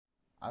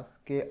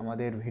আজকে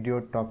আমাদের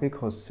ভিডিওর টপিক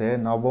হচ্ছে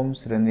নবম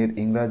শ্রেণীর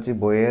ইংরাজি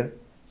বইয়ের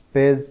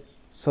পেজ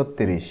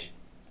 36।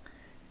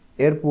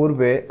 এর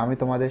পূর্বে আমি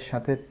তোমাদের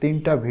সাথে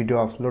 3টা ভিডিও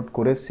আপলোড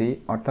করেছি,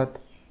 অর্থাৎ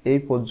এই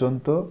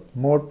পর্যন্ত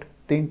মোট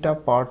 3টা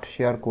পার্ট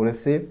শেয়ার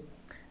করেছি।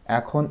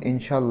 এখন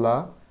ইনশাল্লাহ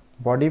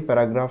বডি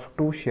প্যারাগ্রাফ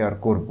 2 শেয়ার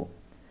করব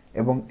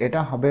এবং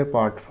এটা হবে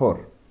পার্ট 4।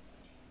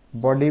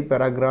 বডি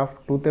প্যারাগ্রাফ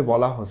 2তে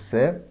বলা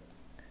হচ্ছে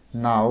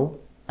নাও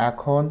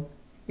এখন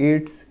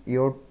it's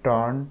your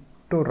turn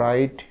to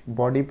right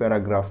body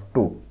paragraph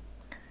 2।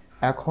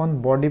 এখন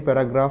বডি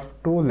প্যারাগ্রাফ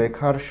 2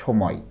 লেখার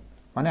সময়,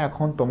 মানে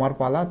এখন তোমার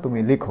পালা, তুমি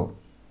লিখো।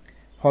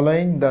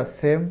 Following the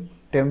same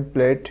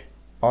template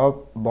of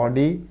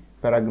body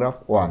paragraph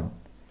 1।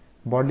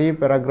 Body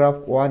paragraph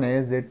 1-এ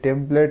যে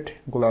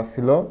টেমপ্লেটগুলো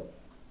ছিল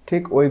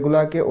ঠিক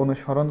ওইগুলাকে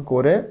অনুসরণ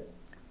করে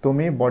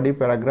তুমি বডি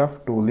প্যারাগ্রাফ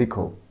 2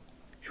 লিখো।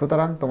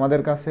 সুতরাং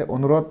তোমাদের কাছে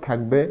অনুরোধ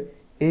থাকবে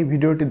এই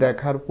ভিডিওটি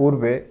দেখার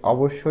পূর্বে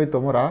অবশ্যই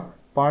তোমরা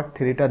পার্ট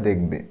 3টা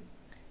দেখবে,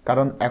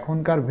 কারণ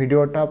এখনকার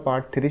ভিডিওটা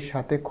পার্ট 3-র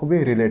সাথে খুবই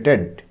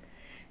রিলেটেড।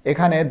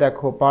 এখানে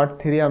দেখো পার্ট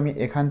 3 আমি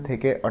এখান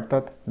থেকে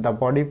অর্থাৎ দ্য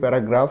বডি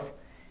প্যারাগ্রাফ,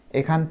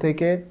 এখান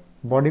থেকে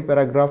বডি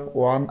প্যারাগ্রাফ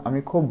 1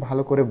 আমি খুব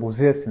ভালো করে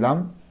বুঝিয়েছিলাম।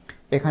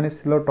 এখানে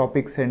ছিল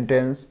টপিক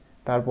সেন্টেন্স,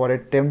 তারপরে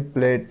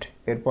টেমপ্লেট,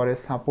 এরপরে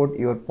support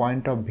your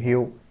point of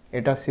view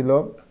এটা ছিল,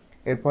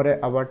 এরপরে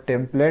আবার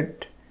টেমপ্লেট,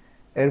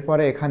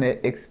 এরপরে এখানে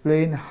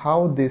এক্সপ্লেইন হাউ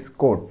দিস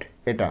কোট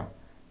এটা,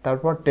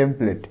 তারপর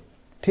টেমপ্লেট।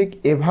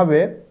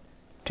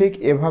 ঠিক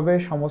এভাবে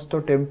সমস্ত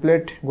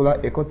টেমপ্লেটগুলো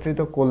একত্রিত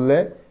করলে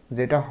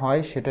যেটা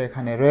হয় সেটা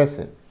এখানে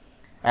রয়েছে।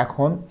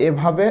 এখন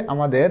এভাবে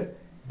আমাদের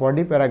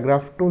বডি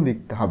প্যারাগ্রাফ 2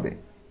 লিখতে হবে।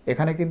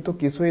 এখানে কিন্তু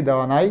কিছুই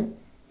দেওয়া নাই,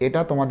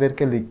 এটা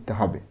তোমাদেরকে লিখতে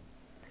হবে।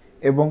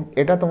 এবং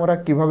এটা তোমরা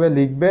কিভাবে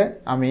লিখবে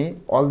আমি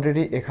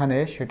অলরেডি এখানে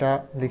সেটা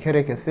লিখে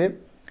রেখেছি,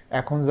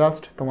 এখন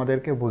জাস্ট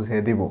তোমাদেরকে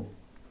বুঝিয়ে দিব।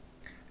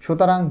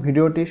 সুতরাং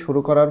ভিডিওটি শুরু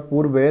করার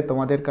পূর্বে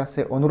তোমাদের কাছে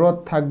অনুরোধ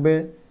থাকবে,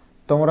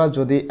 তোমরা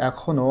যদি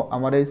এখনও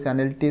আমার এই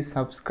চ্যানেলটি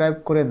সাবস্ক্রাইব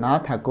করে না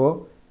থাকো,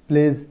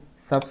 please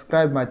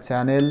subscribe my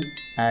channel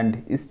and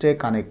stay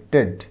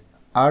connected.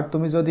 আর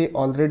তুমি যদি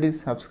অলরেডি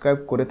সাবস্ক্রাইব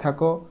করে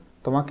থাকো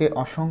তোমাকে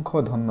অসংখ্য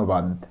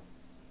ধন্যবাদ।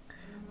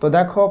 তো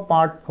দেখো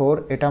পার্ট 4,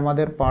 এটা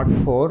আমাদের পার্ট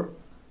 4,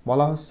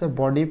 বলা হচ্ছে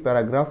বডি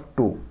প্যারাগ্রাফ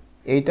 2।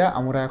 এইটা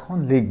আমরা এখন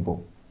লিখব।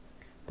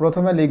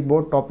 প্রথমে লিখব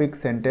topic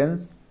sentence,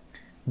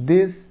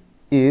 this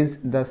is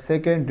the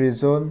second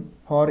reason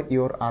for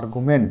your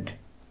argument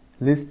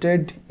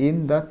listed in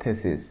the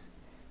thesis.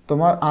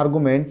 তোমার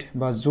আর্গুমেন্ট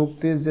বা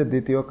যুক্তির যে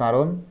দ্বিতীয়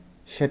কারণ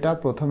সেটা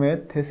প্রথমে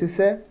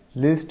থেসিসে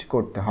লিস্ট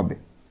করতে হবে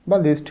বা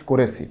লিস্ট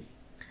করেছি।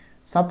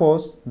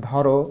 সাপোজ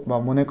ধরো বা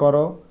মনে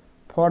করো,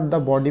 for the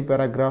body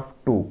paragraph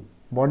 2,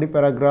 body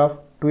paragraph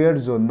 2 এর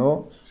জন্য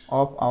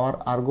অফ আওয়ার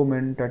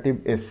আর্গুমেন্টেটিভ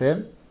এসে,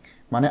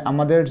 মানে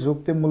আমাদের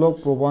যুক্তিমূলক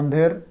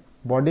প্রবন্ধের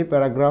বডি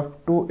প্যারাগ্রাফ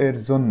 2 এর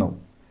জন্য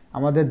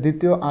আমাদের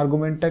দ্বিতীয়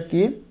আর্গুমেন্টটা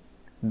কি?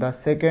 দ্য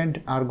সেকেন্ড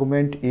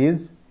আর্গুমেন্ট ইজ,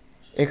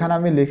 এখানে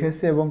আমি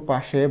লিখেছি এবং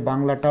পাশে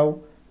বাংলাটাও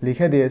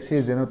লিখে দিয়েছি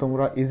যেন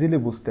তোমরা ইজিলি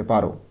বুঝতে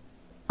পারো।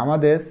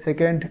 আমাদের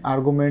সেকেন্ড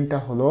আর্গুমেন্টটা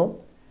হলো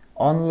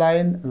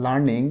online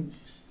learning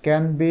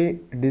can be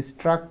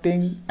distracting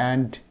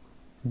and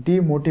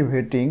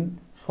demotivating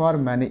for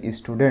many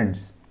students.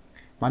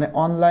 মানে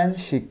অনলাইন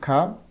শিক্ষা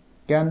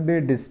ক্যান বি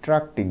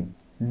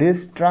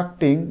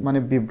ডিস্ট্রাক্টিং মানে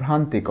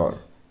বিভ্রান্তিকর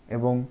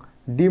এবং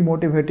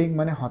ডিমোটিভেটিং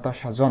মানে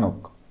হতাশাজনক।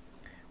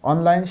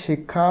 অনলাইন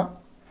শিক্ষা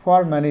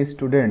ফর ম্যানি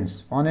স্টুডেন্টস,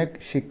 অনেক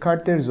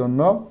শিক্ষার্থীর জন্য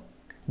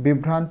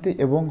বিভ্রান্তি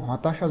এবং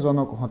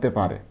হতাশাজনক হতে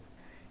পারে।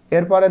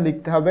 এরপরে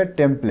লিখতে হবে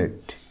টেমপ্লেট,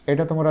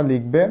 এটা তোমরা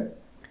লিখবে।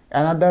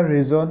 অ্যানাদার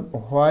রিজন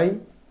হোয়াই,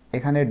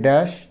 এখানে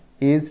ড্যাশ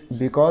ইজ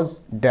বিকজ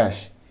ড্যাশ,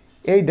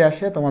 এই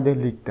ড্যাশে তোমাদের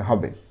লিখতে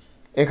হবে।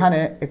 এখানে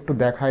একটু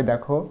দেখাই,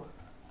 দেখো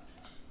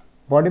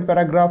বডি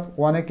প্যারাগ্রাফ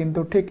 1-এ কিন্তু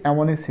ঠিক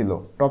এমনই ছিল,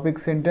 টপিক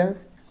সেন্টেন্স,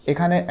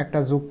 এখানে একটা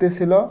যুক্তি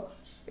ছিল,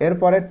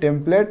 এরপরে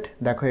টেমপ্লেট,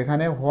 দেখো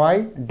এখানে why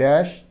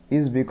dash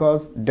is because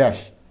dash,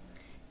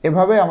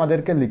 এভাবে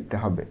আমাদেরকে লিখতে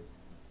হবে।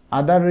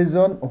 আদার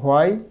reason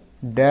why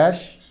dash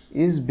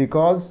is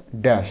because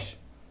dash.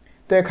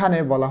 তো এখানে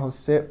বলা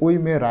হচ্ছে উই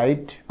মে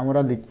রাইট, আমরা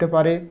লিখতে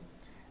পারি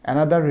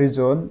another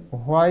reason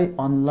why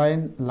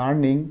online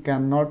learning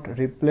can not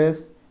replace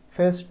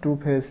face to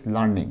face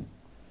learning.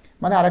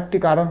 মানে আরেকটি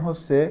কারণ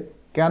হচ্ছে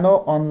কেন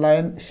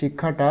অনলাইন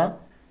শিক্ষাটা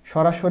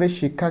সরাসরি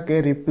শিক্ষাকে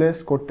রিপ্লেস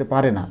করতে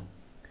পারে না।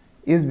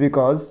 ইজ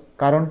বিকজ,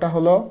 কারণটা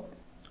হলো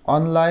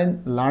online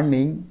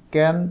learning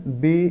can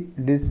be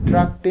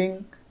distracting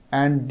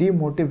and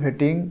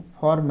demotivating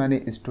for many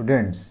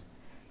students.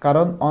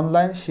 কারণ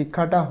অনলাইন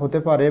শিক্ষাটা হতে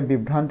পারে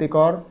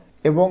বিভ্রান্তিকর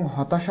এবং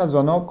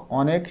হতাশাজনক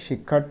অনেক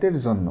শিক্ষার্থীর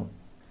জন্য।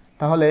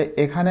 তাহলে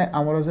এখানে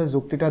আমরা যে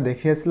যুক্তিটা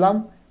দেখিয়েছিলাম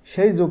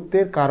সেই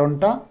যুক্তির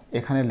কারণটা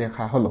এখানে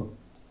লেখা হলো।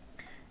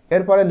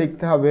 এরপরে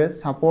লিখতে হবে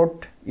support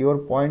your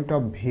point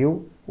of view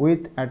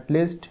with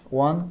at least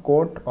one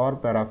coat or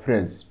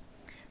paraphrase.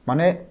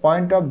 মানে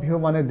পয়েন্ট অফ ভিউ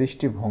মানে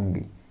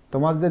দৃষ্টিভঙ্গি,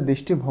 তোমার যে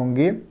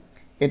দৃষ্টিভঙ্গি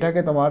এটাকে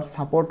তোমার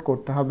সাপোর্ট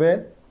করতে হবে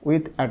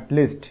উইথ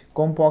অ্যাটলিস্ট,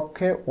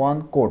 কমপক্ষে ওয়ান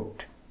কোট,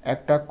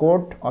 একটা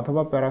কোট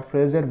অথবা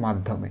প্যারাফ্রেজের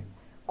মাধ্যমে।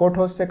 কোট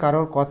হচ্ছে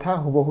কারোর কথা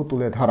হুবহু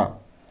তুলে ধরা।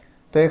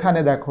 তো এখানে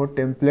দেখো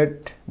টেমপ্লেট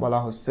বলা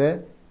হচ্ছে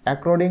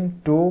according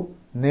to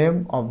name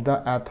of the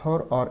author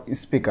or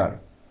speaker,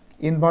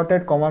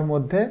 inverted কমার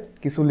মধ্যে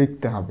কিছু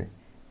লিখতে হবে,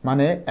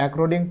 মানে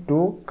অ্যাকর্ডিং টু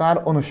কার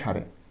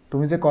অনুসারে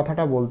তুমি যে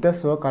কথাটা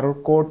বলতেছো, কারোর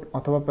কোট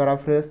অথবা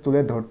প্যারাফ্রেজ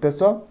তুলে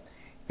ধরতেছো,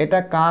 এটা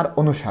কার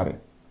অনুসারে,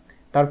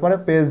 তারপরে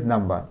পেজ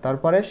নাম্বার,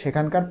 তারপরে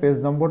সেখানকার পেজ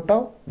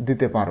নম্বরটাও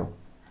দিতে পারো।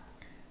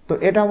 তো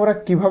এটা আমরা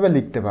কিভাবে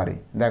লিখতে পারি,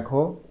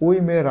 দেখো উই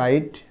মে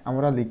রাইট,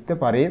 আমরা লিখতে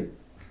পারি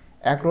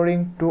according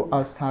to a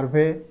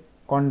survey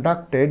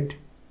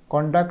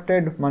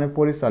conducted মানে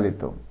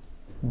পরিচালিত,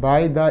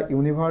 by the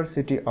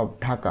university of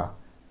Dhaka,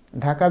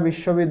 Dhaka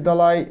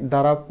বিশ্ববিদ্যালয়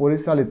দ্বারা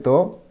পরিচালিত,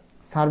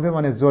 সার্ভে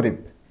মানে জরিপ,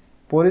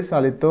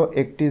 পরিচালিত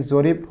একটি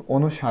জরিপ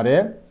অনুসারে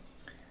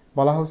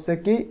বলা হচ্ছে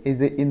কি, এই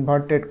যে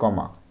ইনভার্টেড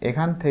কমা,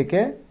 এখান থেকে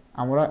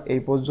আমরা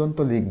এই পর্যন্ত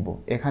লিখব।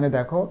 এখানে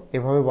দেখো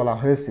এভাবে বলা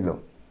হয়েছিল।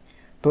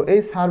 তো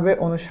এই সার্ভে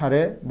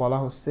অনুসারে বলা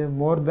হচ্ছে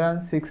more than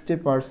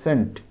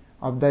 60%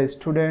 of the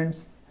students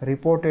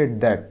reported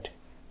that,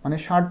 মানে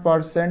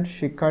 60%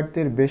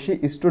 শিক্ষার্থীর বেশি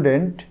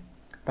স্টুডেন্ট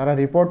তারা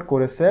রিপোর্ট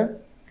করেছে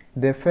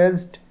দে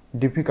ফেসড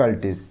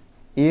ডিফিকাল্টিস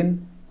ইন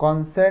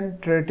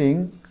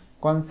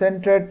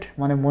কনসেন্ট্রেট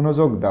মানে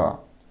মনোযোগ দেওয়া,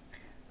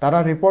 তারা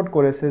রিপোর্ট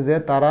করেছে যে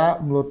তারা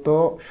মূলত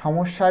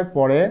সমস্যায়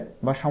পড়ে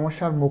বা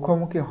সমস্যার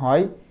মুখোমুখি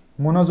হয়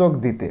মনোযোগ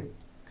দিতে,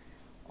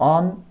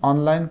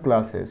 অনলাইন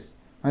ক্লাসেস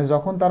মানে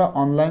যখন তারা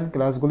অনলাইন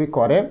ক্লাসগুলি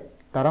করে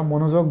তারা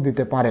মনোযোগ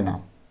দিতে পারে না,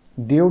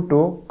 ডিউ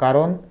টু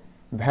কারণ,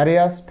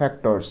 ভ্যারিয়াস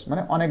ফ্যাক্টরস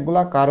মানে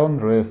অনেকগুলা কারণ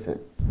রয়েছে,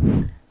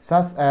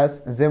 সাচ অ্যাজ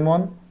যেমন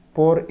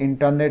পোর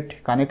ইন্টারনেট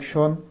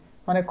কানেকশন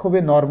মানে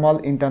খুবই নর্মাল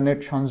ইন্টারনেট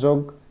সংযোগ,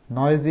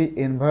 নয়েজি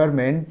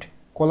এনভায়রনমেন্ট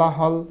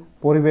কোলাহল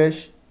পরিবেশ,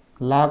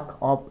 লাক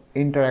অফ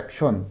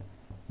ইন্টারাকশন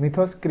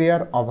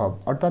মিথস্ক্রিয়ার অভাব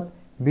অর্থাৎ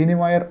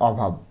বিনিময়ের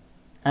অভাব,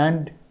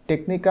 অ্যান্ড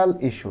টেকনিক্যাল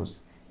ইস্যুস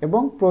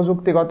এবং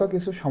প্রযুক্তিগত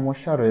কিছু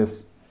সমস্যা রয়েছে।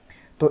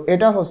 তো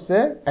এটা হচ্ছে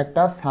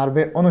একটা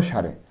সার্ভে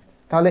অনুসারে।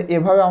 তাহলে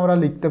এভাবে আমরা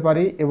লিখতে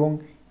পারি। এবং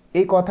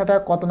এই কথাটা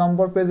কত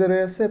নম্বর পেজে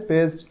রয়েছে,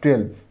 পেজ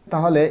 12।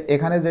 তাহলে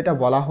এখানে যেটা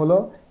বলা হলো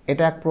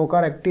এটা এক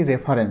প্রকার একটি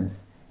রেফারেন্স।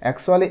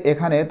 অ্যাকচুয়ালি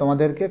এখানে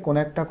তোমাদেরকে কোনো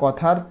একটা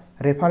কথার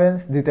রেফারেন্স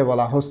দিতে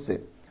বলা হচ্ছে।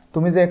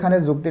 তুমি যে এখানে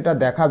যুক্তিটা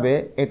দেখাবে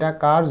এটা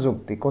কার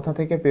যুক্তি, কোথা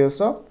থেকে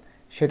পেয়েছো,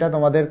 সেটা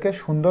তোমাদেরকে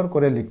সুন্দর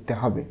করে লিখতে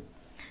হবে।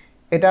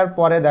 এটার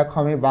পরে দেখো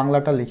আমি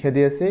বাংলাটা লিখে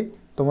দিয়েছি,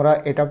 তোমরা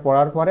এটা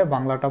পড়ার পরে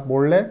বাংলাটা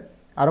পড়লে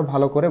আরও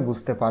ভালো করে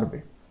বুঝতে পারবে।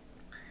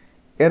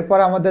 এরপর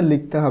আমাদের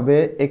লিখতে হবে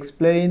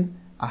explain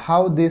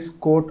how this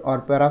coat or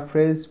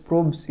paraphrase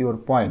proves your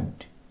point.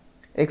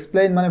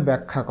 Explain মানে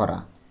ব্যাখ্যা করা।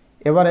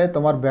 এবারে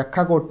তোমার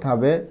ব্যাখ্যা করতে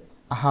হবে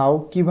হাউ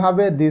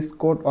কিভাবে দিস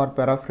কোট অর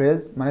প্যারাফ্রেজ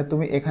মানে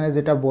তুমি এখানে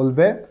যেটা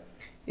বলবে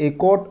এই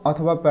কোট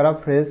অথবা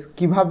প্যারাফ্রেজ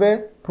কিভাবে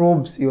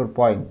প্রুভস ইউর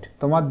পয়েন্ট,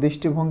 তোমার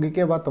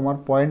দৃষ্টিভঙ্গিকে বা তোমার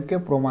পয়েন্টকে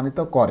প্রমাণিত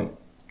করে,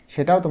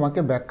 সেটাও তোমাকে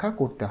ব্যাখ্যা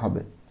করতে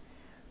হবে।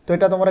 তো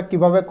এটা তোমরা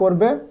কিভাবে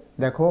করবে,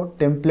 দেখো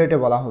টেমপ্লেটে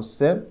বলা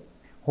হচ্ছে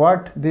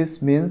হোয়াট দিস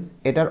মিনস,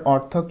 এটার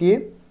অর্থ কি,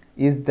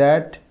 is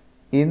that,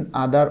 in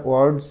other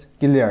words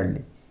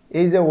clearly.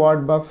 এই যে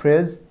ওয়ার্ড বা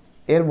ফ্রেজ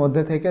এর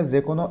মধ্যে থেকে যে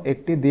কোনো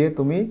একটি দিয়ে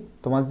তুমি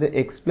তোমার যে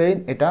এক্সপ্লেইন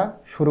এটা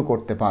শুরু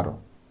করতে পারো।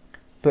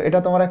 তো এটা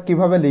তোমরা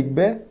কিভাবে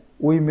লিখবে,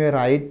 উই মে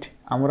রাইট,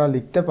 আমরা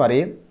লিখতে পারি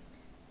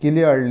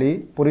ক্লিয়ারলি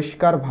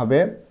পরিষ্কারভাবে,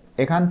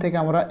 এখান থেকে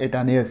আমরা এটা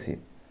নিয়েছি।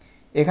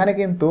 এখানে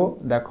কিন্তু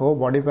দেখো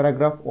বডি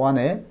প্যারাগ্রাফ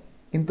 1-এ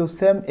কিন্তু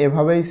সেম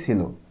এভাবেই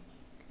ছিল,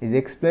 is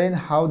explain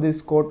how this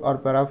coat or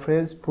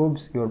paraphrase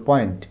proves your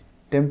point.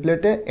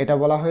 টেমপ্লেটে এটা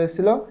বলা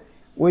হয়েছিল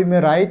উই মে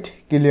রাইট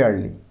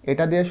ক্লিয়ারলি,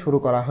 এটা দিয়ে শুরু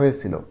করা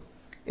হয়েছিল।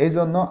 এই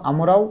জন্য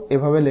আমরাও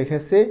এভাবে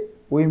লিখেছি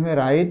উই মে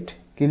রাইট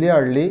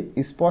ক্লিয়ারলি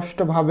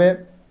স্পষ্টভাবে।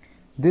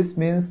 দিস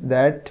মিনস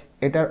দ্যাট,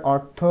 এটার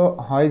অর্থ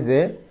হয় যে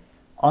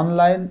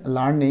online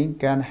learning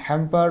can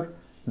hamper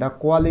the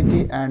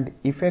quality and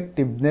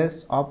effectiveness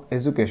of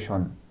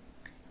education.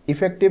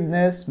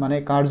 Effectiveness মানে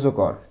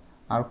কার্যকর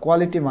আর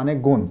কোয়ালিটি মানে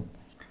গুণ।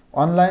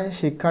 অনলাইন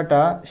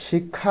শিক্ষাটা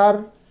শিক্ষার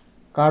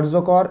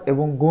কার্যকর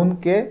এবং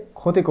গুণকে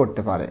ক্ষতি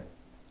করতে পারে।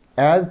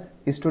 As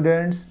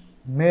students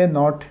may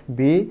not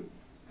be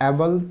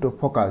able to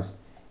focus,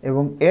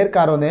 এবং এর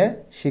কারণে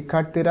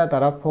শিক্ষার্থীরা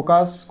তারা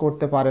ফোকাস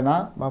করতে পারে না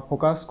বা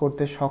ফোকাস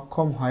করতে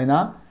সক্ষম হয় না।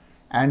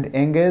 And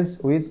engage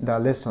with the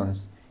lessons,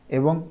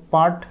 এবং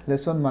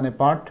লেসন মানে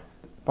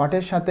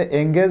পাঠের সাথে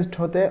এঙ্গেজড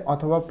হতে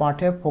অথবা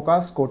পাঠে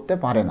ফোকাস করতে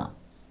পারে না।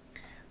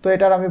 তো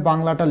এটার আমি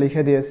বাংলাটা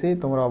লিখে দিয়েছি,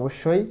 তোমরা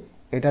অবশ্যই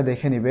এটা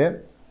দেখে নিবে।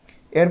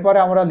 এরপরে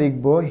আমরা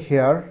লিখব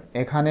হিয়ার,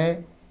 এখানে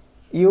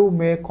you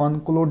may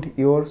conclude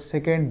your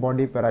second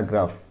body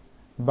paragraph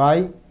by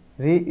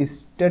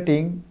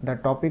রিস্টেটিং the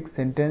topic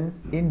sentence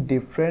in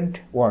different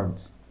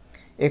ওয়ার্ডস।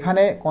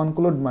 এখানে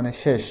কনক্লুড মানে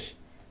শেষ,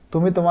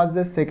 তুমি তোমার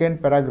যে সেকেন্ড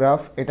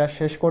প্যারাগ্রাফ এটা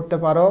শেষ করতে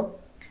পারো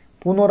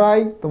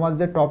পুনরায় তোমার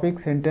যে টপিক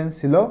সেন্টেন্স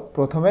ছিল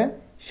প্রথমে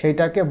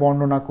সেইটাকে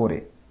বর্ণনা করে,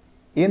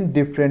 ইন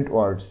ডিফারেন্ট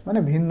ওয়ার্ডস মানে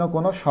ভিন্ন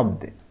কোনো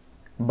শব্দে।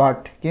 বাট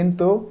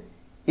কিন্তু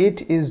it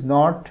is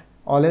not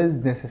always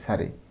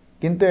necessary,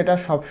 কিন্তু এটা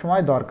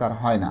সবসময় দরকার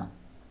হয় না।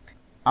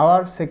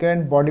 Our second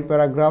body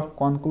paragraph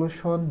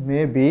conclusion may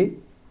be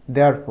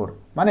therefore,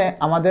 মানে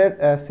আমাদের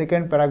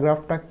সেকেন্ড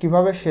প্যারাগ্রাফটা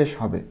কিভাবে শেষ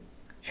হবে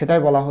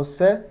সেটাই বলা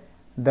হচ্ছে।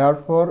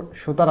 দেয়ারফর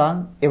সুতরাং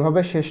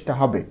এভাবে শেষটা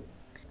হবে।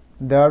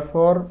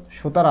 দেয়ারফর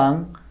সুতরাং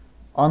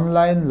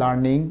online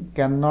learning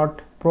can not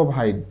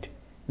provide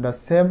the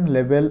same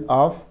level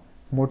of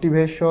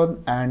motivation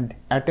and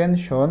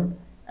attention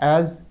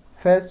as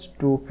face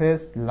to face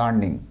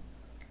learning.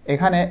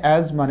 এখানে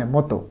অ্যাজ মানে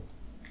মতো,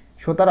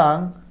 সুতরাং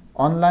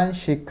অনলাইন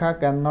শিক্ষা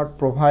ক্যান নট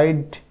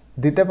প্রোভাইড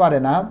দিতে পারে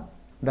না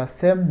the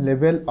same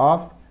level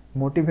of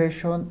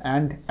motivation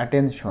and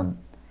attention,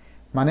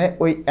 মানে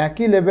ওই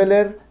একই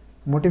লেভেলের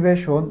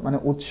মোটিভেশন মানে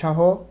উৎসাহ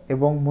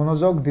এবং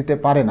মনোযোগ দিতে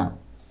পারে না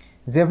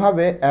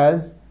যেভাবে as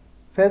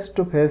face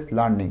to face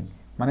learning,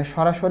 মানে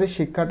সরাসরি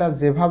শিক্ষাটা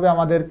যেভাবে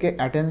আমাদেরকে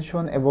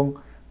অ্যাটেনশন এবং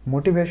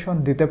মোটিভেশন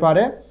দিতে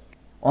পারে,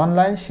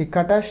 অনলাইন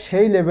শিক্ষাটা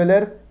সেই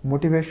লেভেলের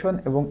মোটিভেশন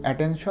এবং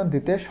অ্যাটেনশন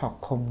দিতে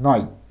সক্ষম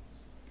নয়।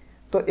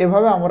 তো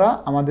এভাবে আমরা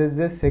আমাদের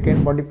যে সেকেন্ড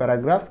বডি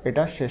প্যারাগ্রাফ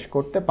এটা শেষ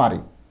করতে পারি।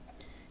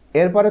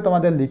 এরপরে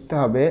তোমাদের লিখতে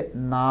হবে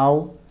নাও,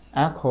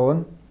 এখন,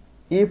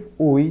 if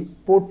we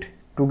put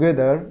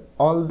together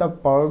all the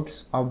parts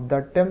of the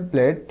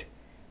template,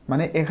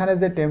 মানে এখানে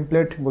যে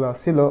টেমপ্লেটগুলো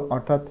ছিল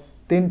অর্থাৎ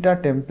 3টা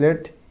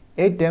টেমপ্লেট,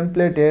 এই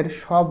টেমপ্লেটের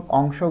সব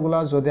অংশগুলো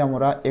যদি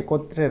আমরা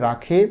একত্রে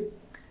রাখি,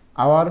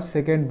 our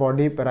second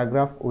body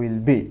paragraph will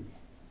be,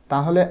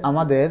 তাহলে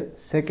আমাদের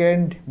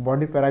সেকেন্ড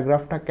বডি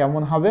প্যারাগ্রাফটা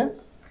কেমন হবে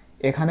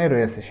এখানে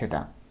রয়েছে সেটা।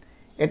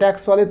 এটা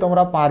অ্যাকচুয়ালি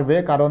তোমরা পারবে,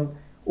 কারণ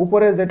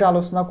উপরে যেটা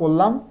আলোচনা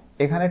করলাম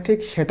এখানে ঠিক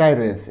সেটাই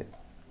রয়েছে।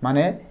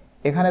 মানে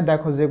এখানে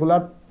দেখো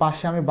যেগুলার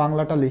পাশে আমি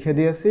বাংলাটা লিখে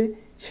দিয়েছি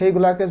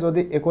সেইগুলাকে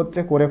যদি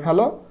একত্রে করে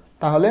ফেলো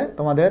তাহলে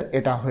তোমাদের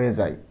এটা হয়ে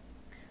যায়।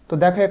 তো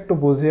দেখো একটু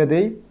বুঝিয়ে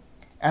দেই।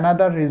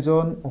 Another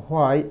reason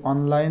why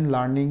online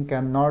learning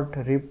can not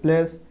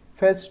replace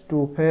face to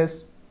face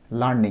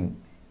learning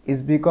is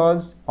because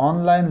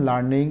online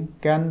learning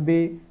can be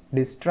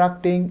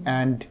distracting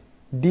and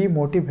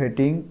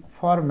demotivating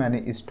for many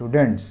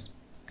students.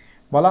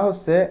 বলা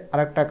হচ্ছে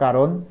আরেকটা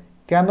কারণ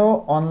কেন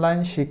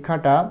অনলাইন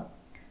শিক্ষাটা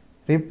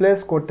রিপ্লেস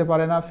করতে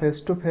পারে না ফেস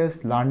টু ফেস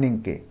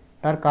লার্নিংকে।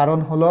 তার কারণ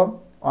হলো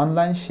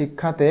অনলাইন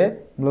শিক্ষাতে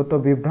মূলত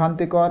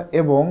বিভ্রান্তিকর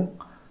এবং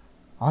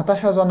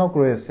হতাশাজনক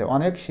রয়েছে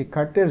অনেক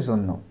শিক্ষার্থীর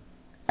জন্য।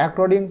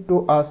 অ্যাকর্ডিং টু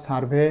আ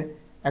সার্ভে,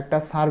 একটা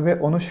সার্ভে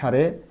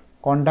অনুসারে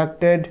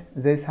কন্ডাক্টেড,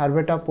 যেই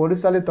সার্ভেটা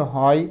পরিচালিত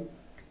হয়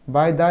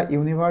by the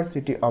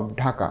university of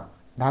Dhaka,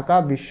 Dhaka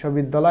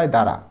বিশ্ববিদ্যালয়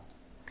দ্বারা,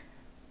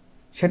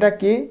 সেটা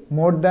কি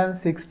more than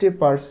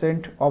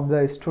 60% of the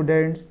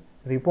students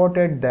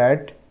reported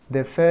that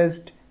they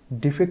faced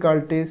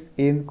difficulties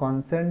in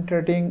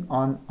concentrating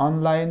on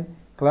online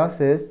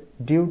classes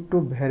due to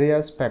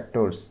various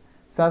factors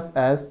such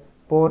as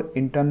poor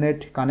internet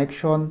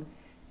connection,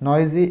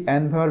 noisy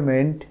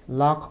environment,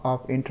 lack of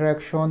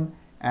interaction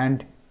and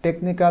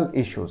technical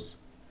issues.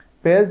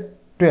 Page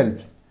 12।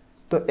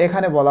 তো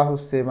এখানে বলা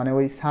হচ্ছে মানে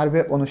ওই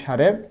survey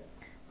অনুসারে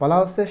বলা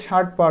হচ্ছে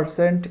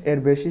 60% এর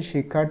বেশি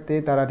শিক্ষার্থী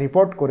তারা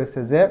রিপোর্ট করেছে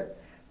যে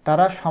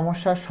তারা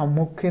সমস্যার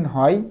সম্মুখীন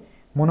হয়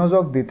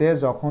মনোযোগ দিতে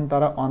যখন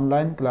তারা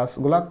অনলাইন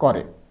ক্লাসগুলো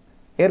করে।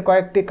 এর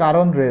কয়েকটি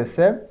কারণ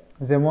রয়েছে,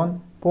 যেমন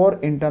পোর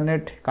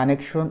ইন্টারনেট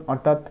কানেকশন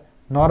অর্থাৎ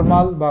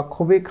নর্মাল বা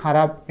খুবই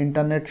খারাপ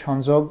ইন্টারনেট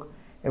সংযোগ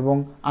এবং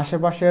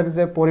আশেপাশের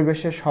যে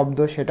পরিবেশের শব্দ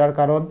সেটার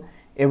কারণ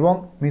এবং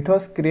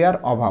মিথস্ক্রিয়ার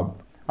অভাব।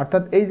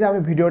 অর্থাৎ এই যে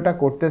আমি ভিডিওটা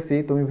করতেছি,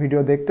 তুমি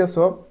ভিডিও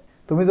দেখতেছো,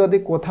 তুমি যদি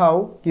কোথাও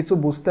কিছু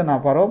বুঝতে না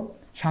পারো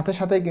সাথে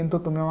সাথেই কিন্তু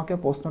তুমি আমাকে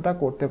প্রশ্নটা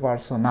করতে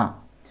পারছো না।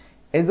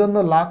 এই জন্য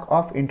লাক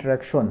অফ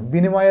ইন্টারাকশন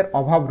বিনিময়ের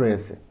অভাব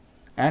রয়েছে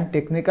অ্যান্ড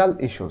টেকনিক্যাল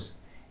ইস্যুস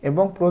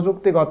এবং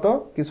প্রযুক্তিগত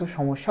কিছু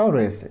সমস্যাও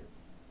রয়েছে।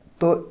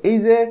 তো এই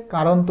যে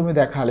কারণ তুমি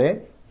দেখালে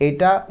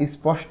এটা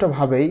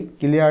স্পষ্টভাবেই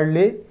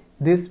ক্লিয়ারলি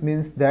দিস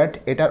মিনস দ্যাট,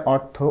 এটার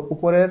অর্থ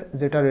উপরের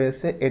যেটা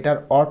রয়েছে এটার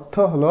অর্থ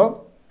হলো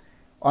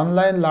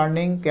online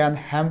learning can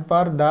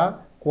hamper the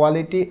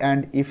quality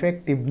and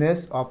effectiveness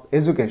of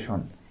education.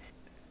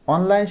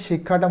 Online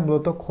শিক্ষাটা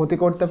মূলত ক্ষতি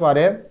করতে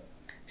পারে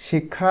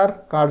শিক্ষার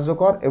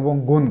কার্যকর এবং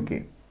গুণকে।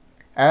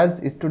 As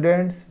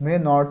students may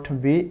not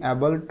be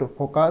able to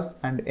focus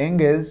and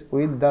engage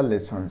with the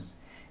lessons,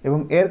 এবং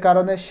এর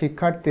কারণে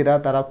শিক্ষার্থীরা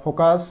তারা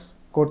ফোকাস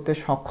করতে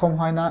সক্ষম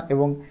হয় না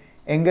এবং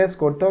এঙ্গেজ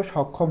করতেও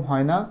সক্ষম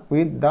হয় না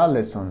উইথ দ্য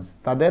লেসন্স,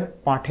 তাদের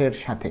পাঠের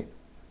সাথে।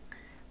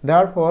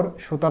 Therefore,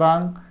 সুতরাং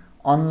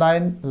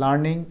online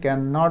learning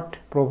can not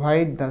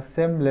provide the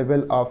same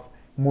level of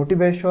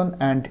motivation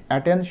and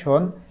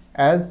attention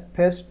as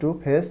face to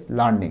face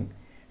learning.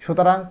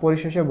 সুতরাং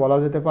পরিশেষে বলা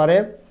যেতে পারে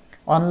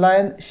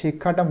অনলাইন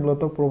শিক্ষাটা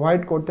মূলত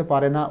প্রোভাইড করতে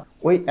পারে না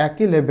ওই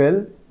একই লেভেল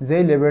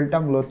যেই লেভেলটা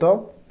মূলত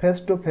ফেস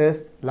টু ফেস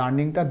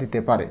লার্নিংটা দিতে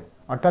পারে।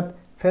 অর্থাৎ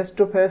ফেস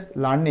টু ফেস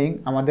লার্নিং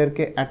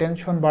আমাদেরকে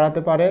অ্যাটেনশন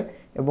বাড়াতে পারে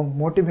এবং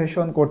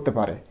মোটিভেশন করতে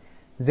পারে,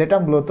 যেটা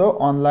মূলত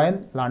অনলাইন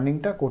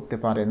লার্নিংটা করতে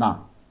পারে না।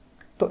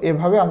 তো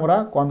এভাবে আমরা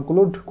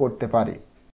কনক্লুড করতে পারি।